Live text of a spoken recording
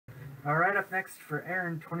All right, up next for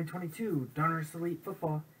Aaron, 2022 Donruss Elite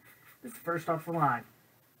Football. This is first off the line.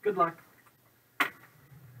 Good luck. Okay,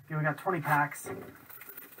 we got 20 packs.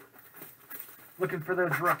 Looking for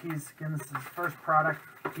those rookies. Again, this is the first product,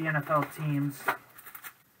 the NFL teams. For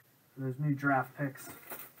those new draft picks.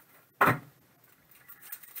 Looking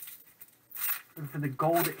for the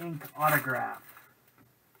gold ink autograph.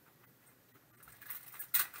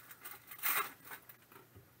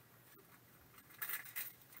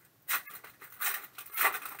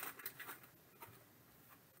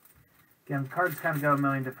 Again, cards kind of go a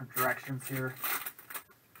million different directions here.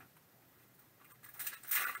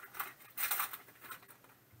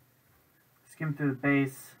 Skim through the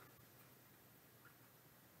base.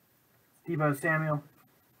 Deebo Samuel.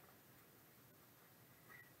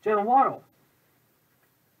 Jalen Waddle.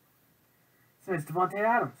 It's Devontae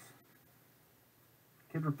Adams.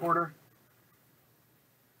 Kid Reporter.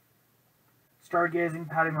 Stargazing,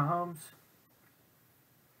 Patty Mahomes.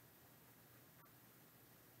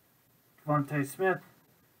 Devontae Smith.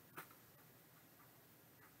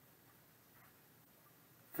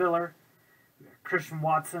 Filler. Christian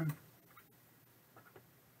Watson.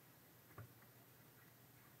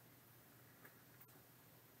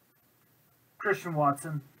 Christian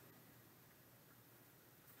Watson.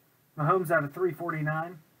 Mahomes out of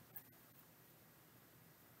 349.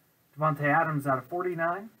 Devontae Adams out of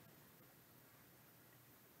 49.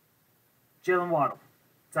 Jalen Waddle.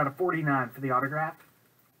 It's out of 49 for the autograph.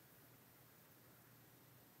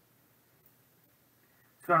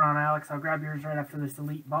 What's going on, Alex? I'll grab yours right after this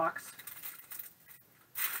Elite box.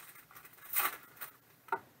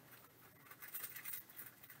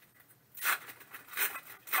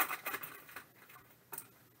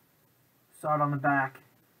 Saw it on the back.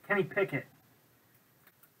 Kenny Pickett.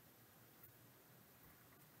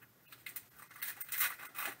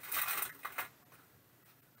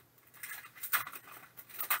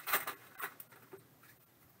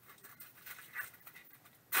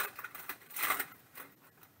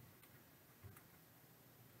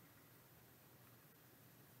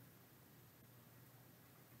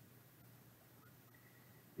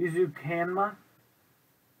 Yuzu Kanma,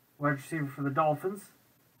 wide receiver for the Dolphins.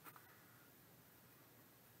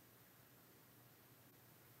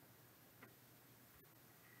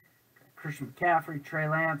 Christian McCaffrey, Trey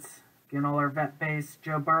Lance, getting all our vet base,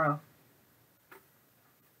 Joe Burrow.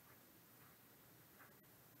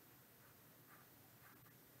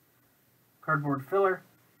 Cardboard Filler.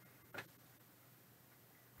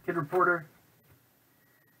 Kid Reporter.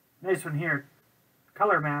 Nice one here.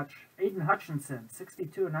 Color match, Aiden Hutchinson,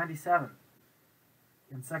 62 and 97.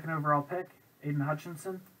 And second overall pick, Aiden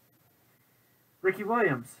Hutchinson. Ricky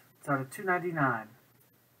Williams, it's out of 299.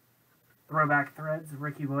 Throwback threads,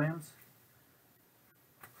 Ricky Williams.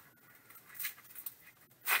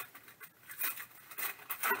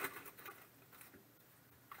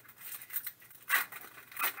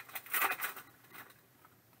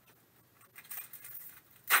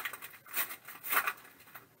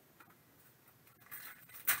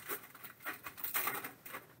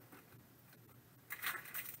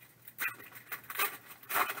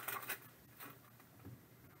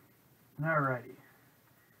 Alrighty.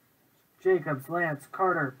 Jacobs, Lance,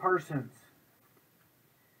 Carter, Parsons,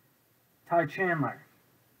 Ty Chandler.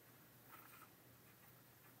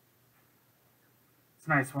 It's a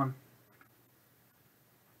nice one.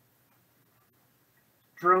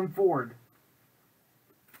 Jerome Ford.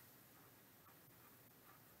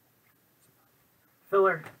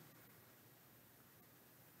 Filler.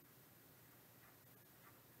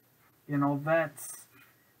 All vets.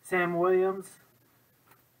 Sam Williams.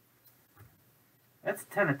 That's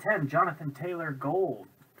 10 of 10, Jonathan Taylor Gold.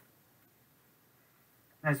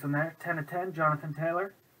 Nice one there, 10 of 10, Jonathan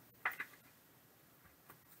Taylor.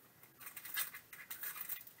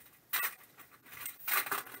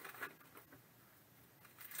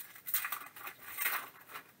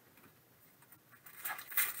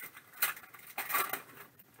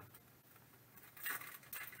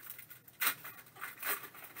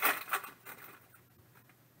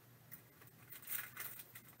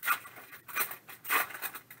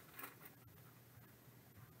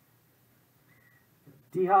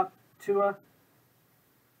 D-Hop, Tua.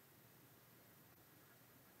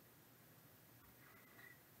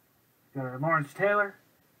 Got our Lawrence Taylor.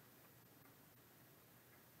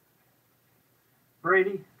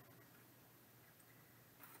 Brady.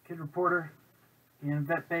 Kid Reporter. And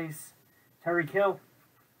vet base. Tyreek Hill.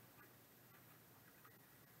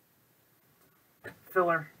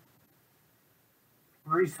 Filler.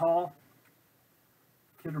 Breece Hall.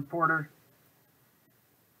 Kid Reporter.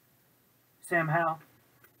 Sam Howell.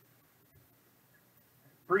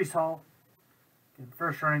 Breece Hall, again,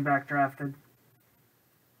 first running back drafted.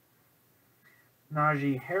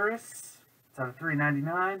 Najee Harris, it's out of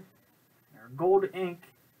 399. Our gold ink,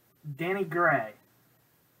 Danny Gray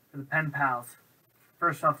for the Pen Pals.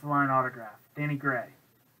 First off the line autograph, Danny Gray.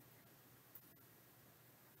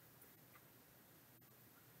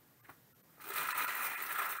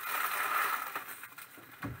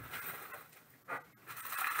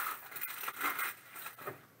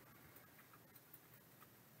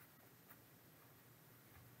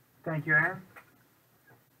 Thank you, Aaron.